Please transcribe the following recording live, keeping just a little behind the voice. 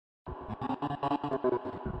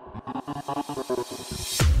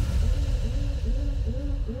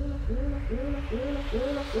Ladies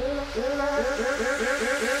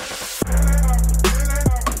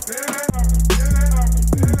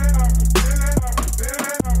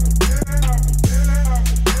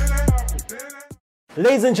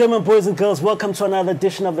and gentlemen, boys and girls, welcome to another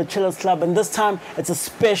edition of the Chillers Club, and this time it's a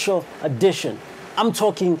special edition. I'm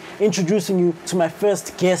introducing you to my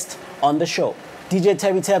first guest on the show, DJ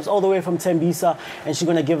Thabi all the way from Tembisa, and she's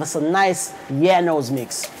gonna give us a nice Yanos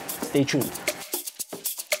mix. Stay tuned.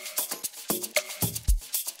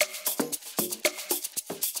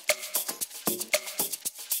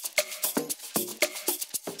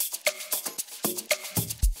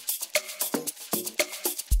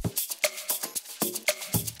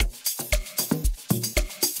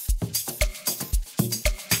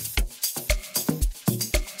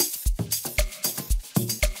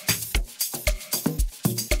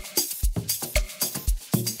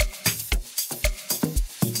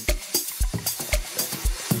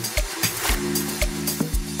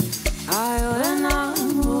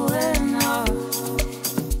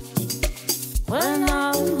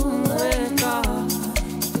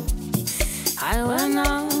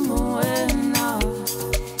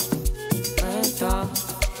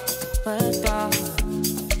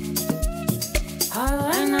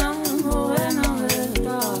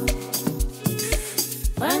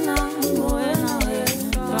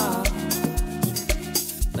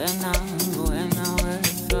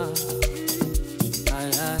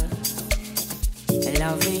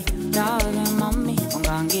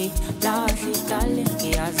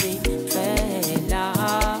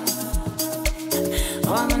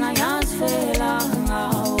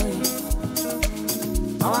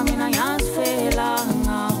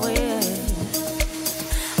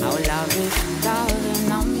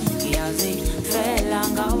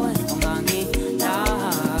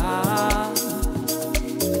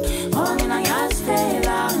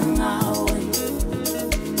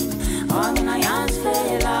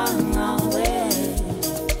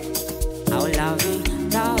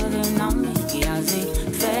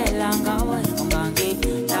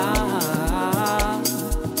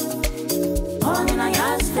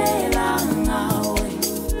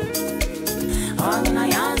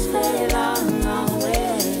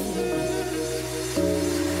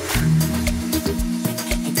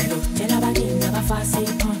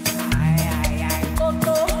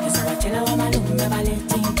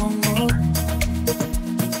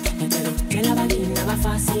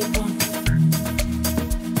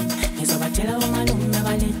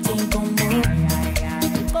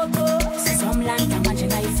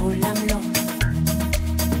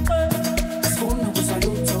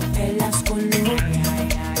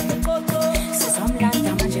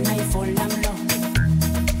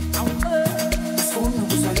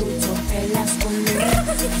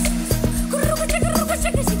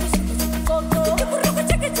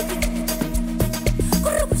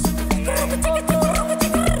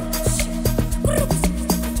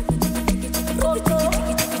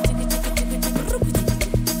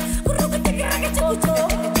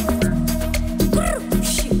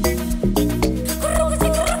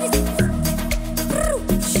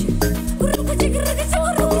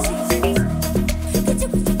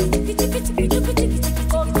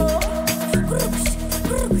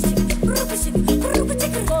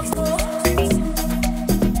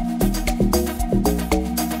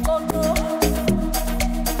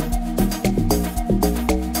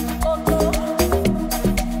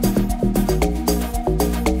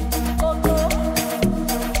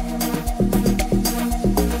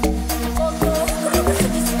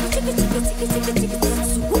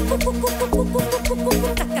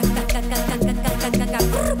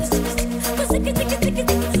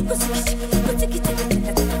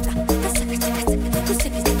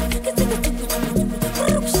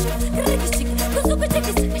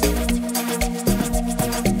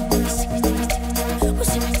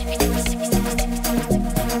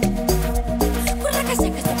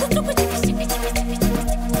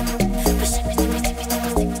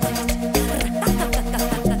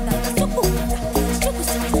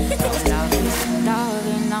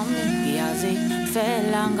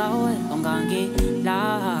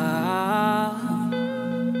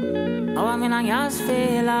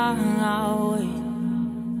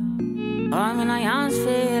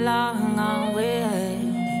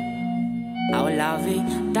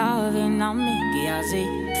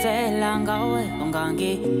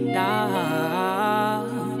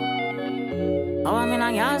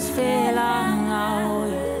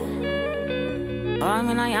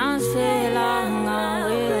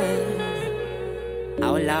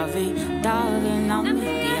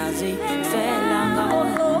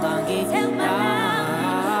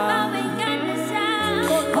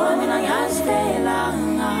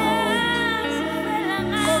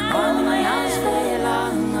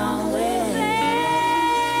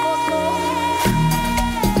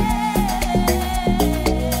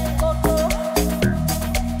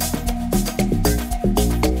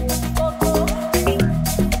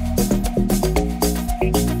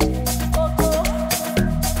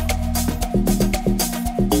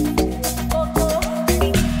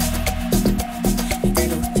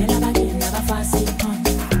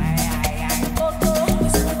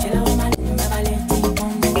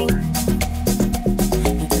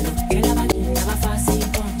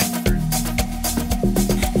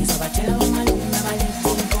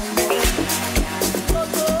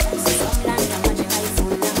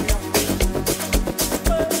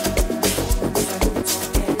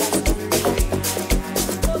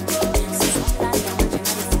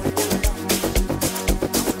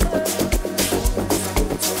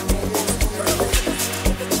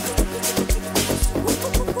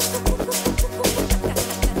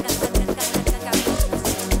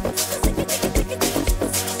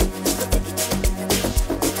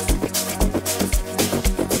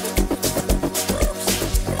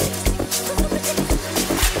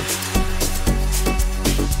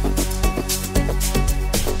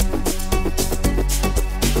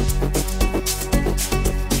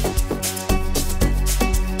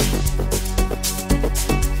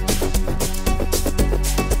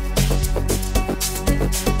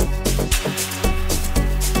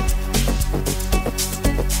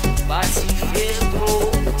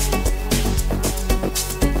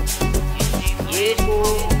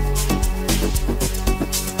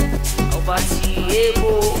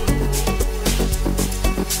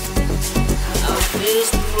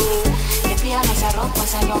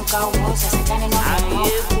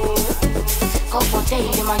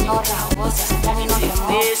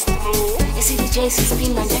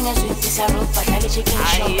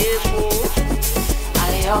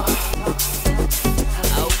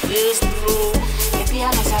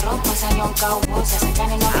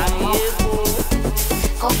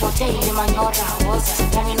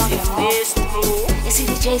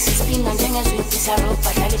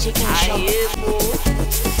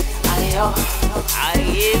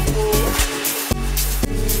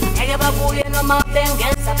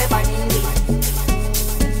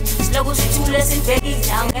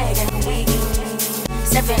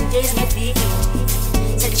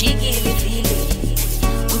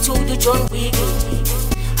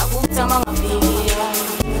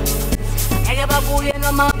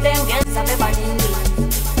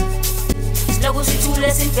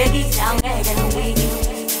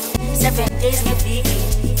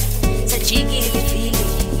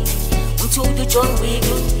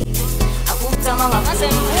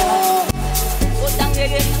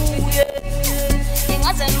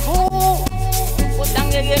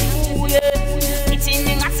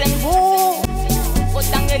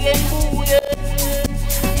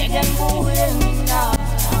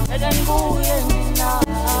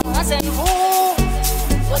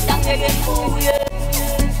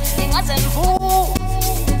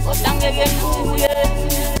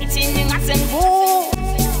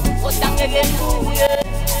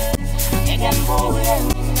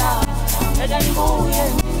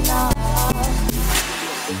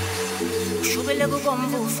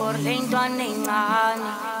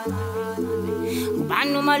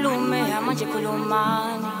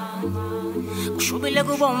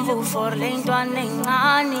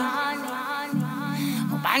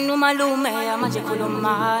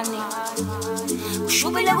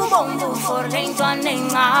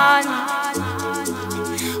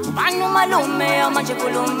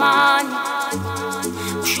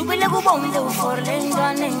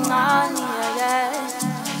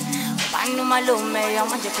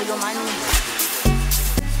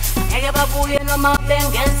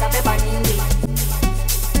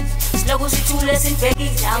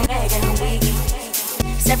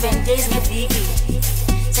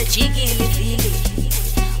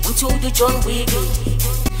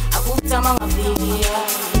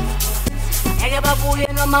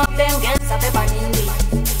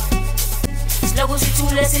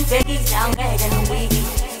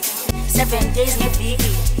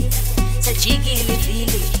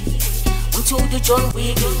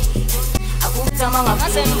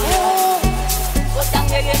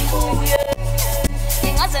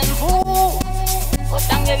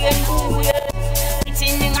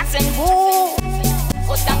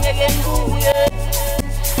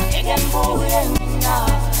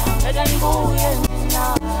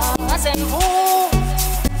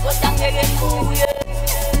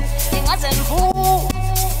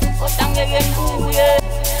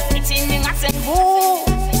 It's Ini ngasengu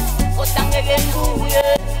Otangeke nguye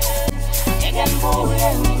Ngeke nguye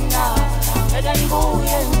mina Ngeke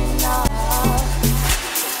nguye mina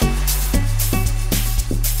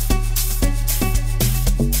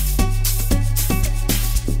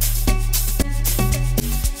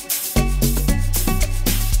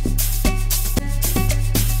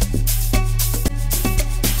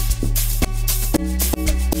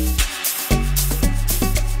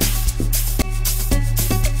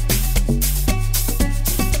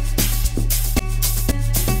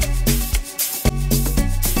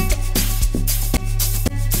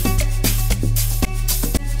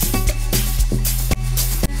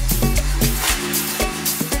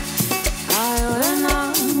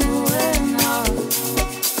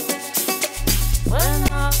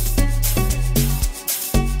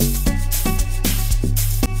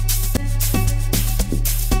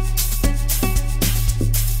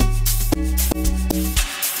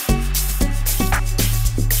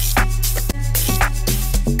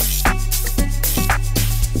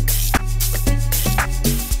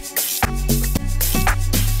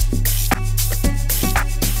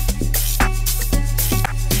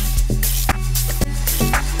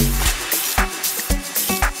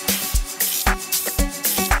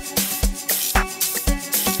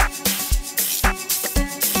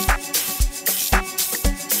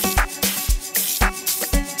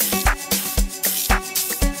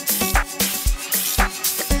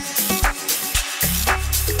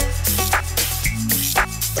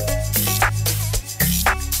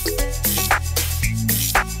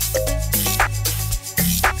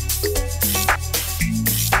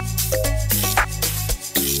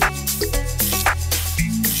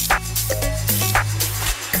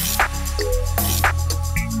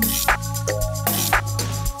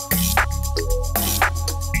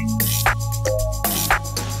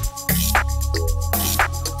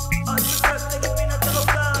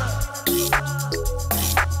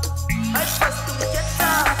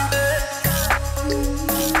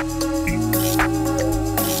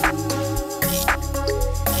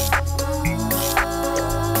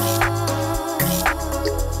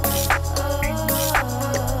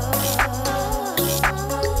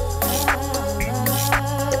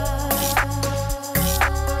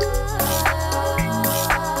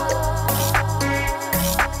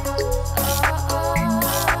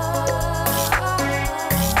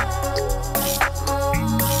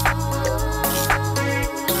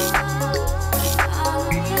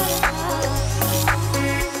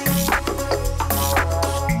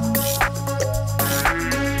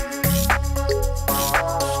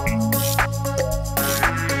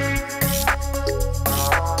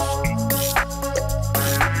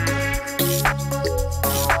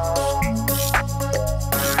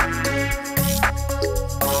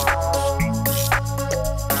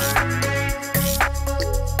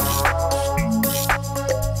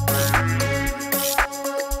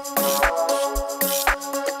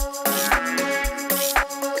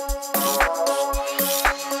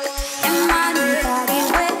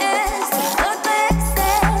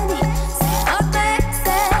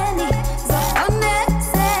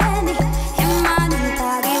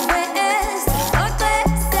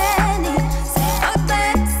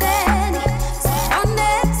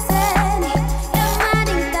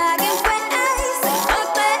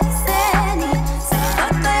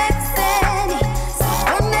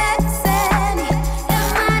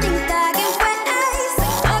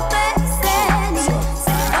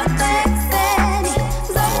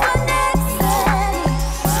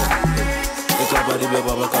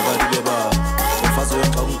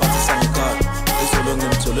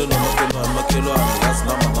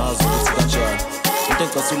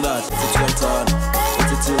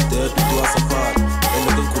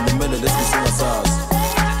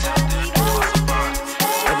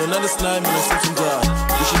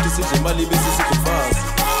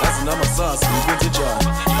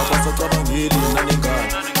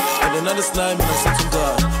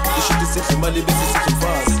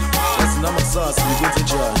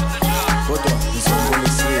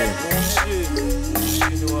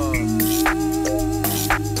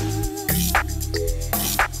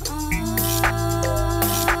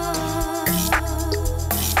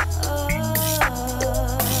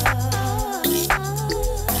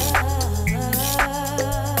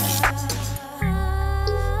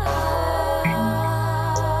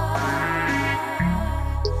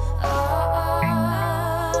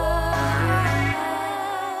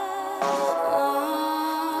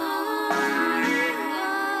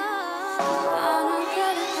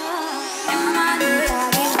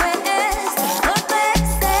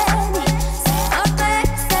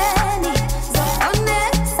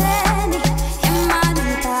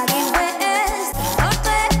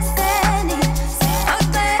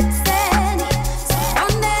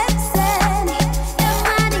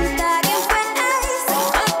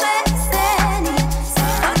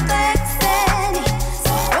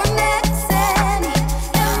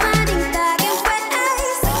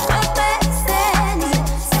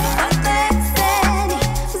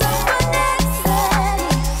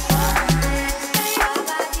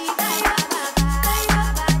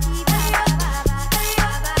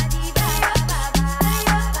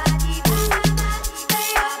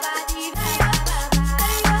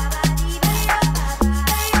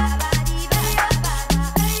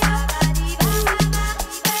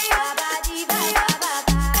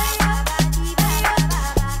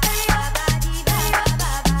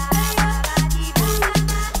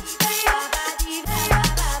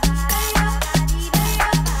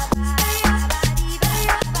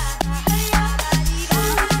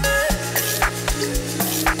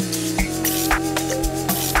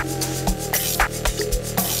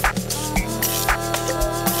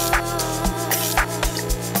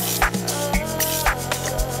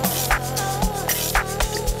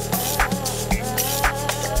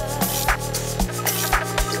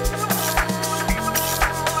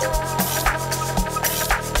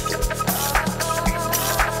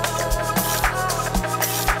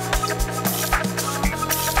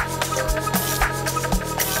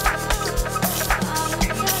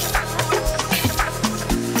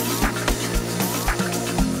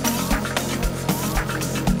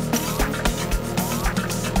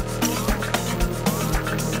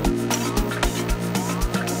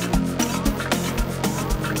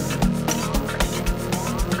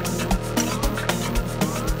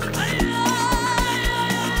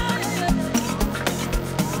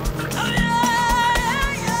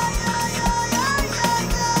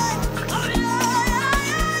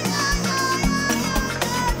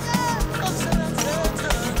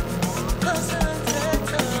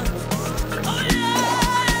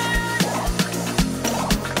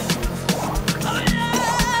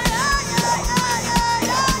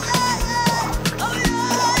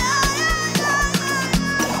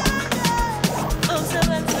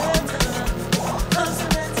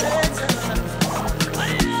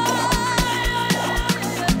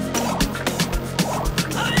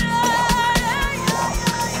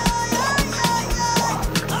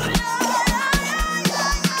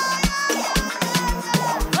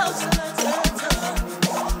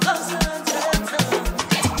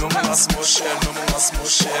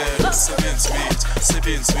ungasimoshela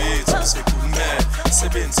sebenzi wethu usekhulumela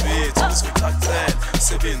sebenzi wethu uzoqaqela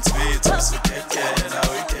sebenzi wethu uzodedela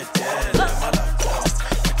uyidedela malakost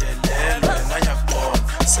udelelwe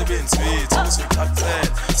nanyakubona sebenzi wethu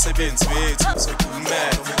uzoqaqela sebenzi wethu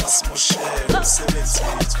uzokhulumela ungasimoshela sebenzi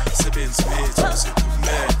wethu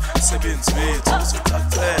uzokhulumela sebenzi wethu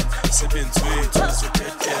uzoqaqela sebenzi wethu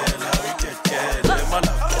uzodedela uyidedela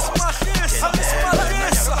malakost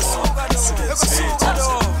sebenzi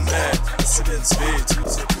wethu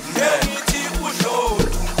ngithi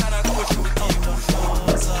udlozi umntana kaMashoti ngithi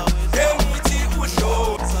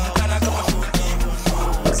udlozi umntana kaMashoti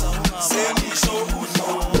sengisho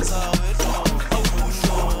udlozi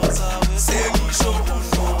sengisho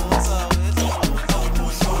udlozi ngithi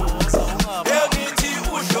udlozi umntana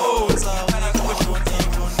kaMashoti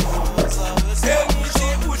sengisho udlozi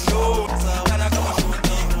umntana kaMashoti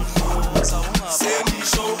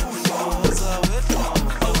sengisho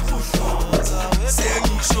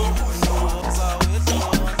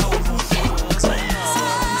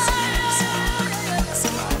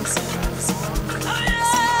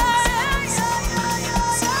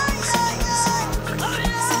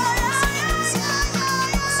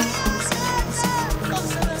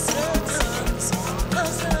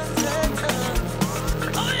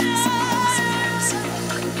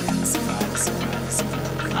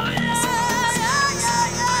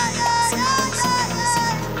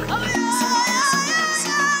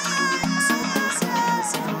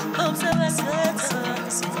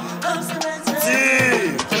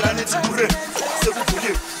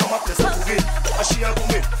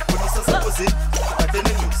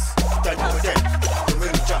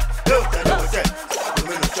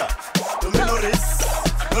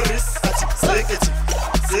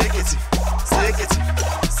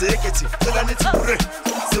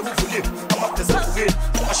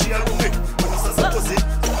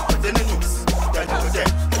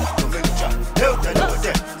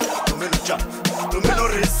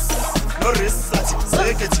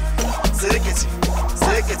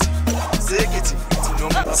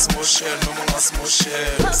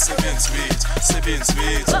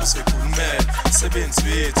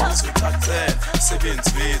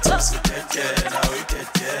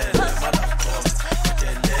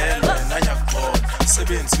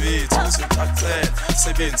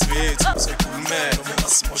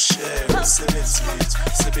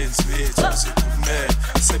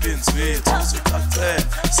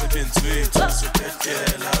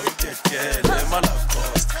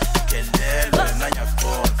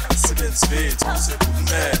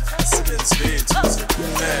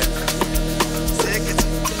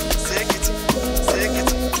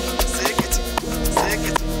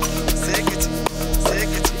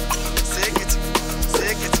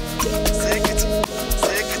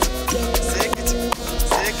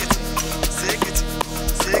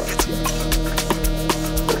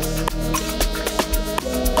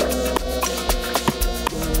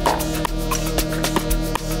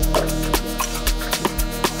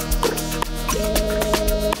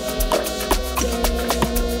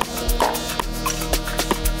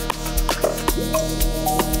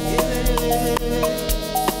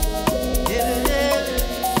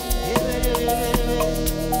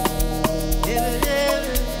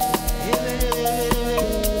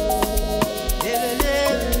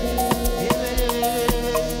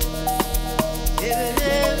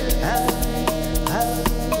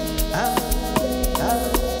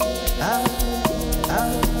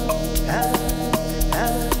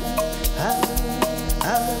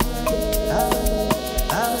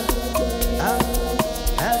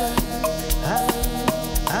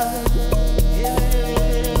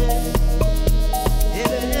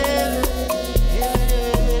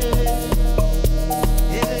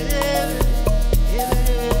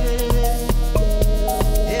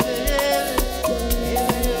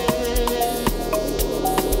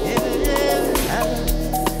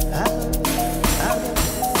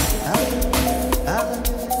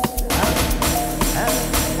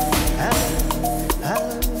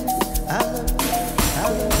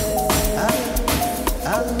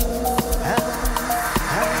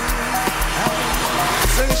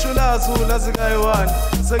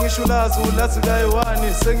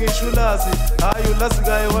Sengishulazi hayi ulazi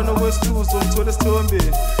kaye wano kwesithuzo umthole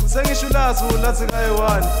esithombeni Sengishulazi ulazi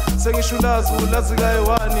kayi-1 Sengishulazi ulazi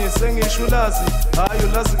kayi-1 Sengishulazi hayi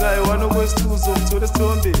ulazi kayi-1 okwesithuzo mthole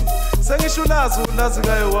esithombeni Sengishulazi ulazi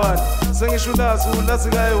kayi-1 Sengishulazi ulazi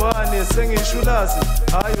kayi-1 Sengishulazi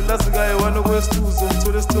hayi ulazi kayi-1 okwesithuzo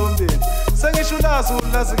mthole esithombeni Sengishulazi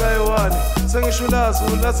ulazi kayi-1 Sengishulazi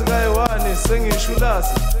ulazi kayi-1 Sengishulazi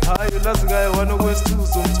hayi ulazi kayi-1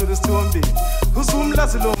 okwesithuzo mthole esithombeni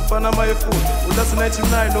Usumlazi lo mfana mayefuna ulazi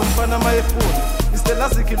 99 lo mfana mayefuna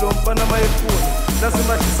Istelaziki lo mfana mayefuna Lazi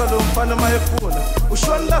mahlisa lo mfana mayefuna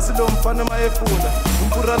Ushwani lazi lo mfana mayefuna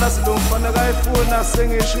Umpura lazi lo mfana kayefuna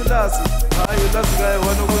Sengishulazi hayi ulazi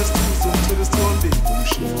kayi-1 okwesithuzo mthole esithombeni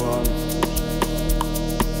Umshini wami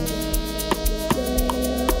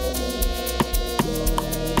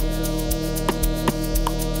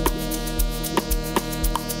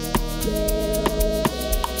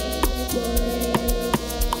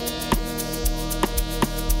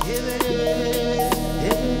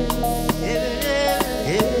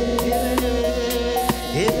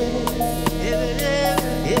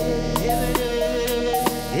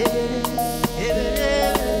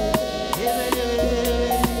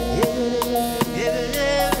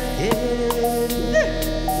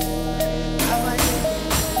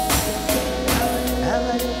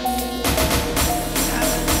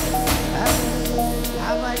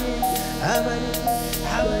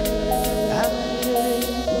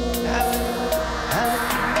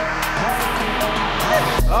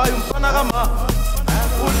Hayi umfana kama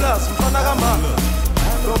Ulazi umfana kama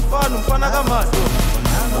Lomfana umfana kama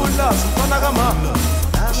Ulazi umfana kama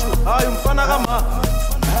Hayi umfana kama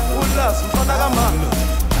Ulazi umfana kama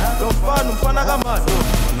Lomfana umfana kama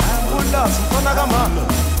Ulazi umfana kama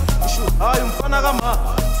Hayi umfana kama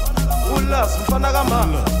Ulazi umfana kama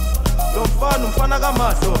Lomfana umfana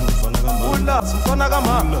kama Ulazi umfana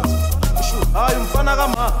kama Hayi umfana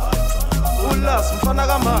kama Ulazi umfana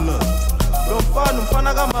kama Lomfana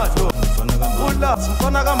umfana kama Ulazi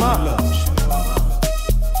umfana kama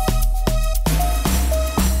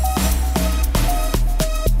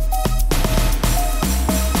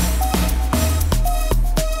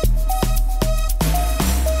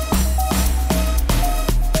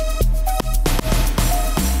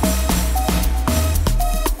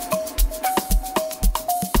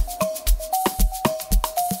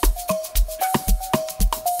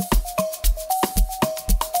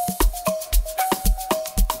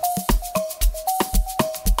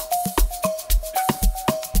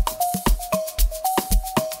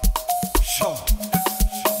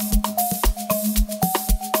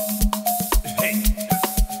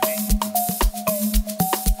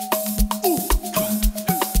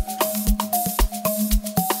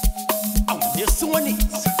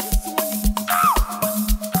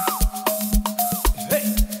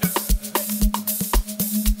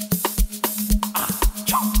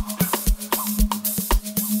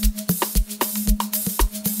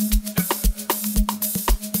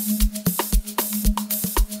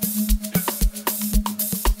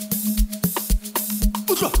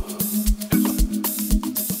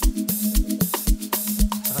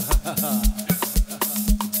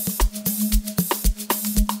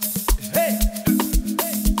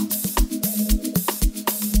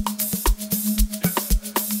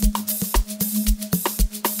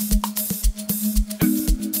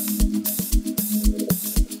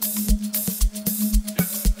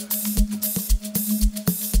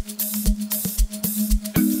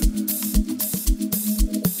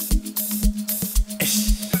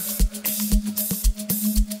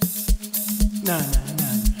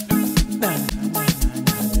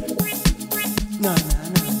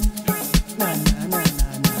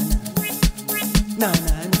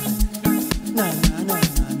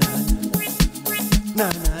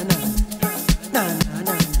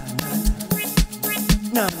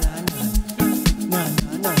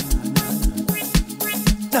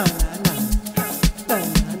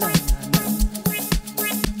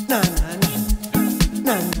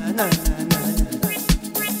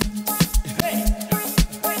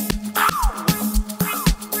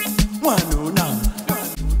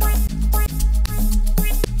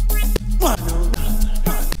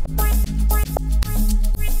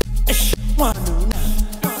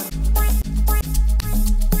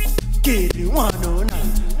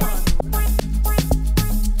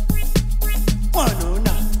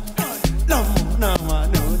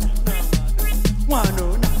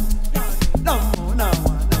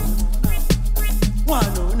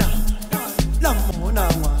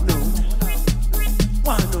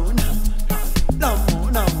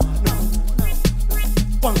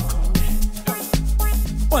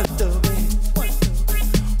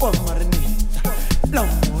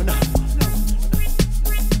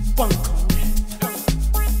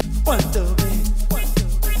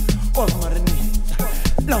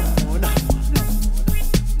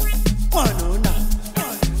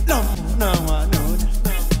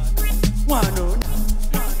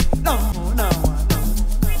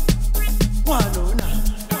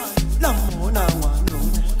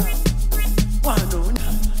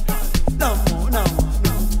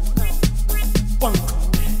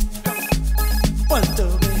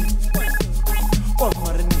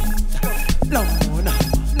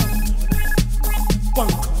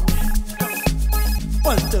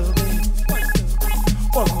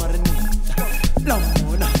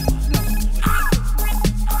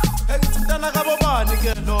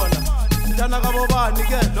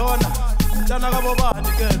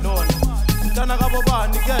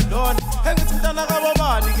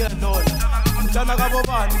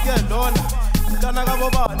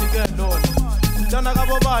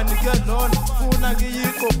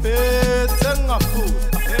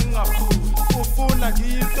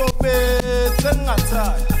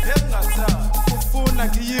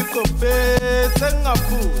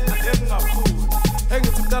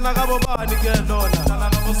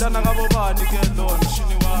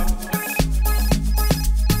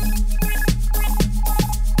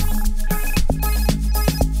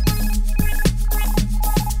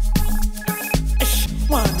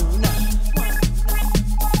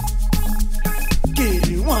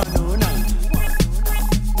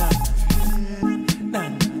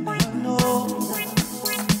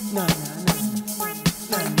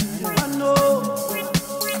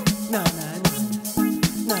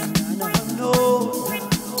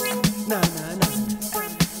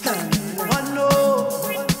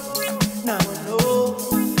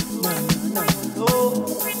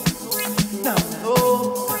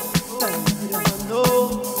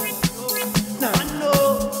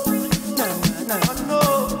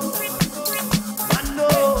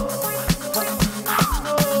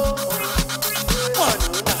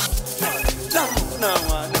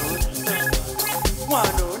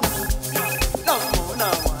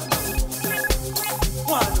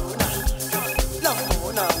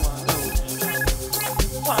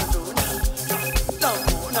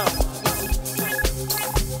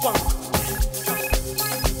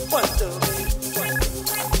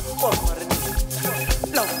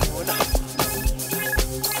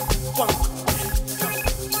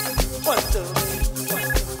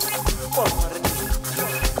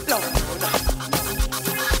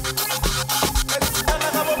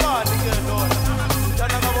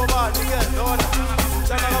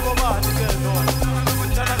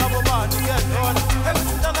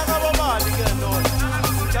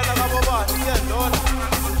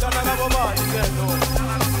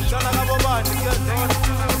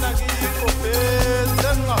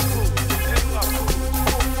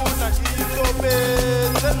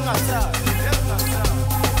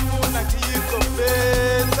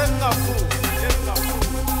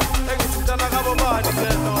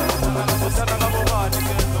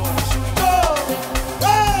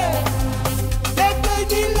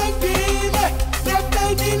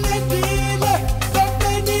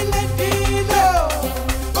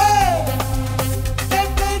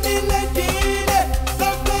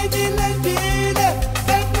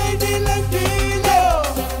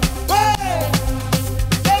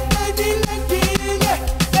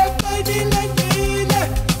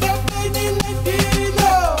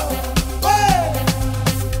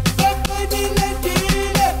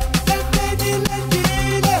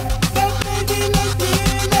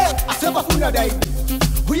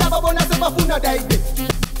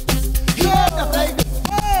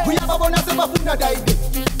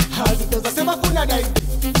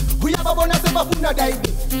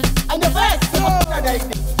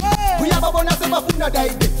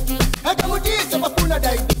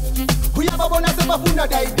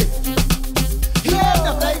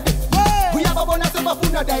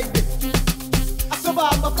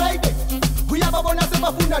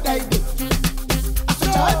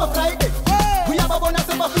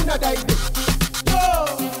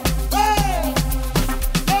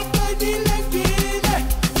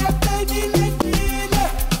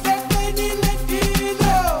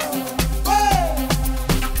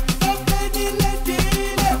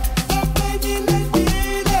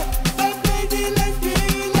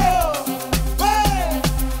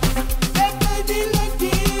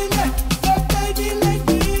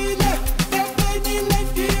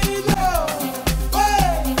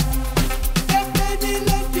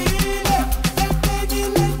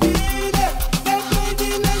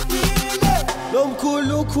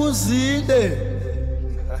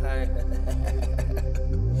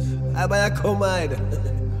Abayakhomada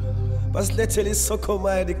basilethele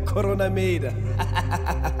isokhomada icorona made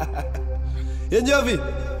yenjovi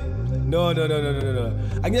no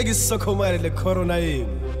angeke isokhomada le corona yini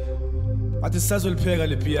bathi sisazolipheka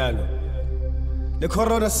le piano le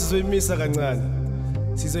corona sizoyimisa kancane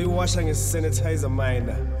sizoyiwasha ngesanitizer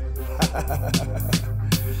minor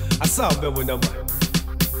asabe bona ma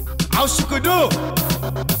awushukudu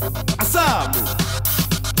asabu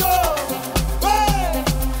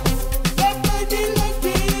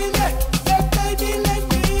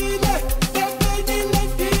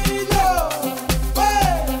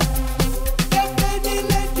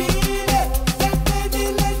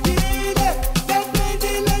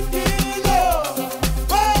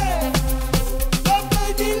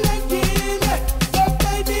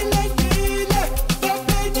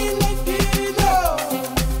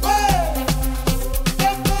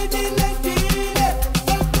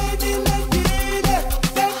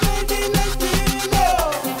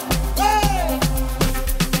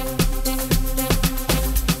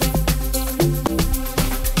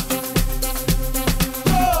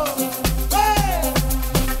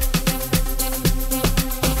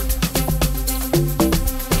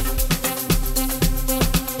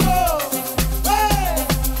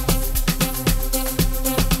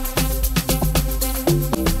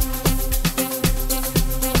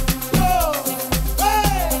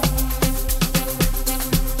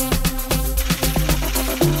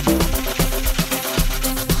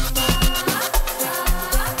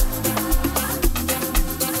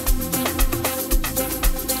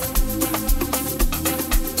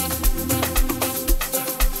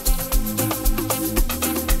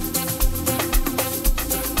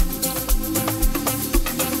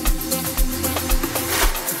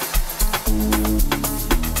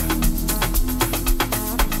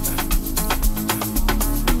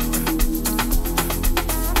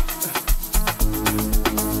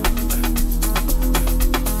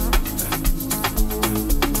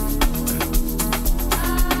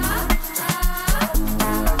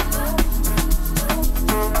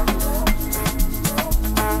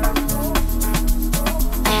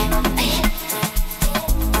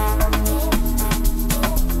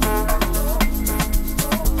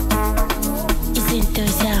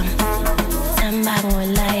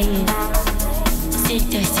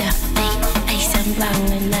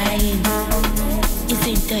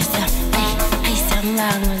izinto zami ayihamba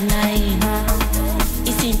online,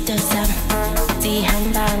 izinto zami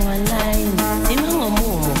zihamba online, zima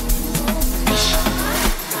ngomumo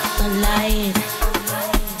online,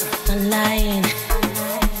 online,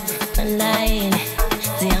 online,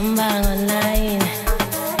 zihamba online,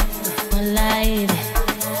 online,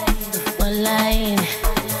 online,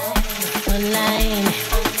 online,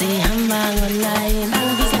 zihamba online.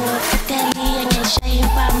 Bangibiza ngokuteli ngiyashaya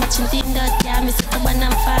impama chintindo yami sikabana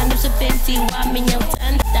mfana usebenzi wami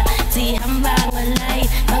ngiyawuthanda, zihamba online.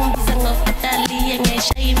 Bangibiza ngokuteli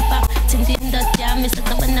ngiyashaya impama chintindo yami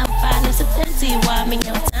sikabana mfana usebenzi wami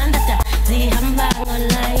ngiyawuthanda, zihamba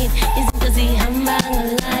online. Izinto zihamba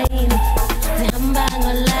online, zihamba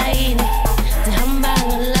online, zihamba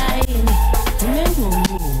online,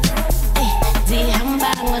 zihamba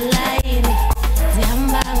online,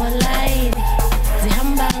 zihamba online,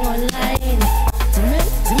 zihamba online,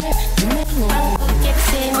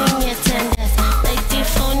 bangokekuseni ngiyathandaza, like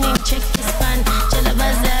iphone check ispan, tshela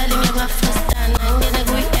abazali ngiyabafostana, ngena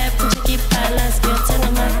kwi-app check i-balance, ngiyothenga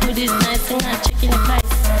ama-goodies nice, nginga-check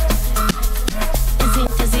in-price.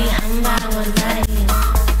 Izinto zihamba online,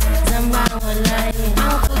 zihamba online,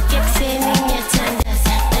 bangokekuseni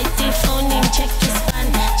ngiyathandaza, like iphone check ispan,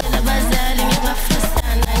 tshela abazali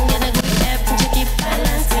ngiyabafostana, ngena kwi-app check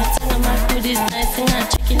i-balance, ngiyothenga ama-goodies nice,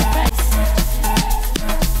 nginga-check in-price.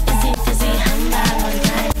 Izinto zihamba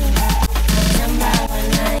online, zihamba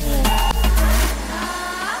online.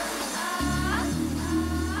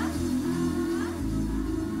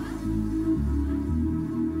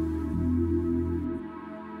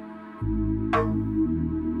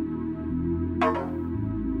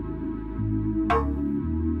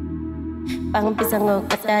 Bangibiza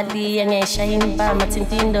ngokutali ngiyashaya impama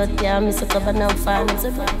thintindo yami sikabana mfana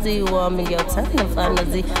usebenzi wami ngiyawuthanda mfana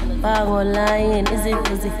zihamba online,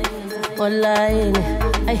 izinto online,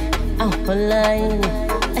 ay online,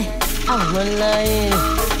 ay online,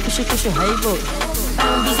 kusho hayibo.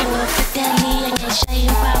 Bangibiza ngokutali ngiyashaya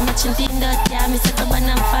impama thintindo yami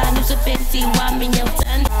sikabana mfana usebenzi wami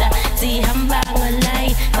ngiyawuthanda, zihamba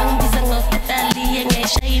online. Bangibiza ngokutali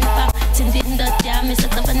ngiyashaya impama thintindo yami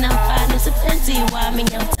sikabana mfana usebenzi wami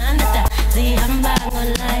ngiyawuthanda, zihamba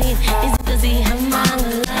online.